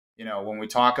when we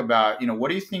talk about, what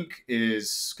do you think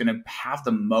is going to have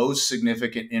the most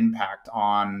significant impact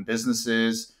on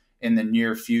businesses in the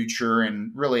near future?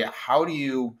 And really, how do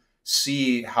you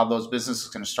see how those businesses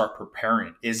are going to start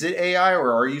preparing? Is it AI,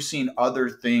 or are you seeing other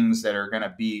things that are going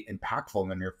to be impactful in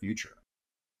the near future?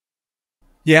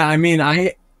 Yeah, I mean,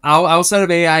 outside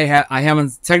of AI, I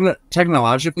haven't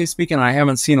technologically speaking, I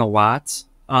haven't seen a lot.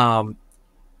 I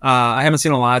haven't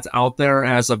seen a lot out there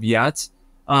as of yet.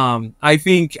 I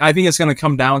think it's going to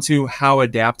come down to how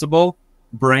adaptable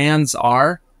brands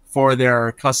are for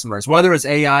their customers, whether it's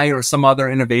AI or some other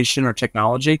innovation or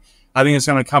technology. I think it's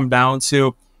going to come down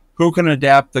to who can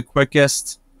adapt the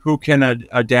quickest, who can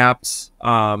adapt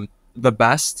the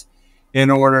best in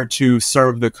order to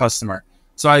serve the customer.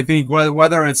 So I think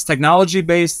whether it's technology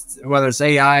based, whether it's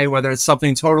AI, whether it's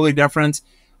something totally different,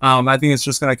 I think it's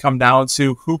just going to come down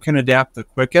to who can adapt the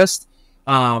quickest.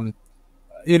 Um,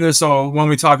 so when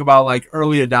we talk about like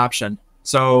early adoption,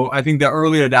 so I think the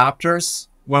early adopters,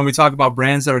 when we talk about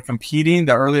brands that are competing,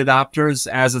 the early adopters,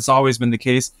 as it's always been the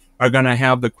case, are going to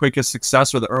have the quickest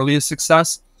success or the earliest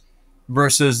success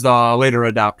versus the later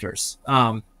adopters.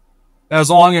 As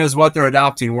long as what they're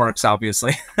adopting works,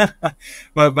 obviously.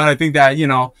 but I think that,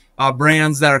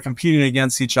 brands that are competing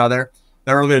against each other,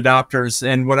 the early adopters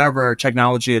in whatever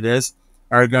technology it is,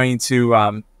 are going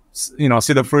to,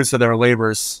 see the fruits of their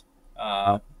labors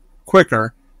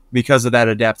quicker because of that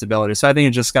adaptability. So I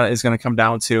think it's going to come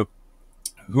down to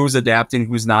who's adapting,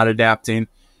 who's not adapting,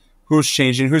 who's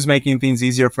changing, who's making things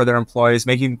easier for their employees,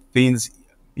 making things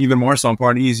even more so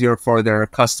important, easier for their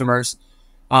customers.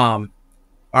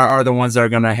 Are the ones that are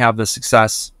going to have the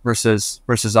success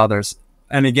versus others.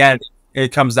 And again, it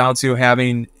comes down to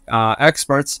having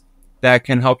experts that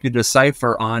can help you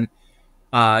decipher on,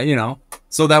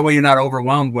 so that way you're not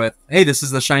overwhelmed with, hey, this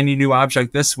is the shiny new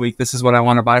object this week. This is what I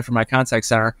want to buy for my contact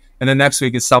center. And then next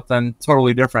week is something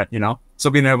totally different, So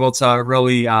being able to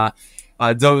really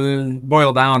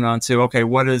boil down onto, okay,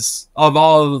 what is, of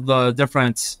all the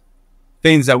different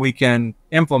things that we can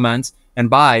implement and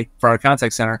buy for our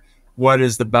contact center, what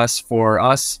is the best for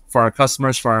us, for our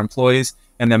customers, for our employees,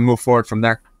 and then move forward from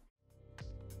there.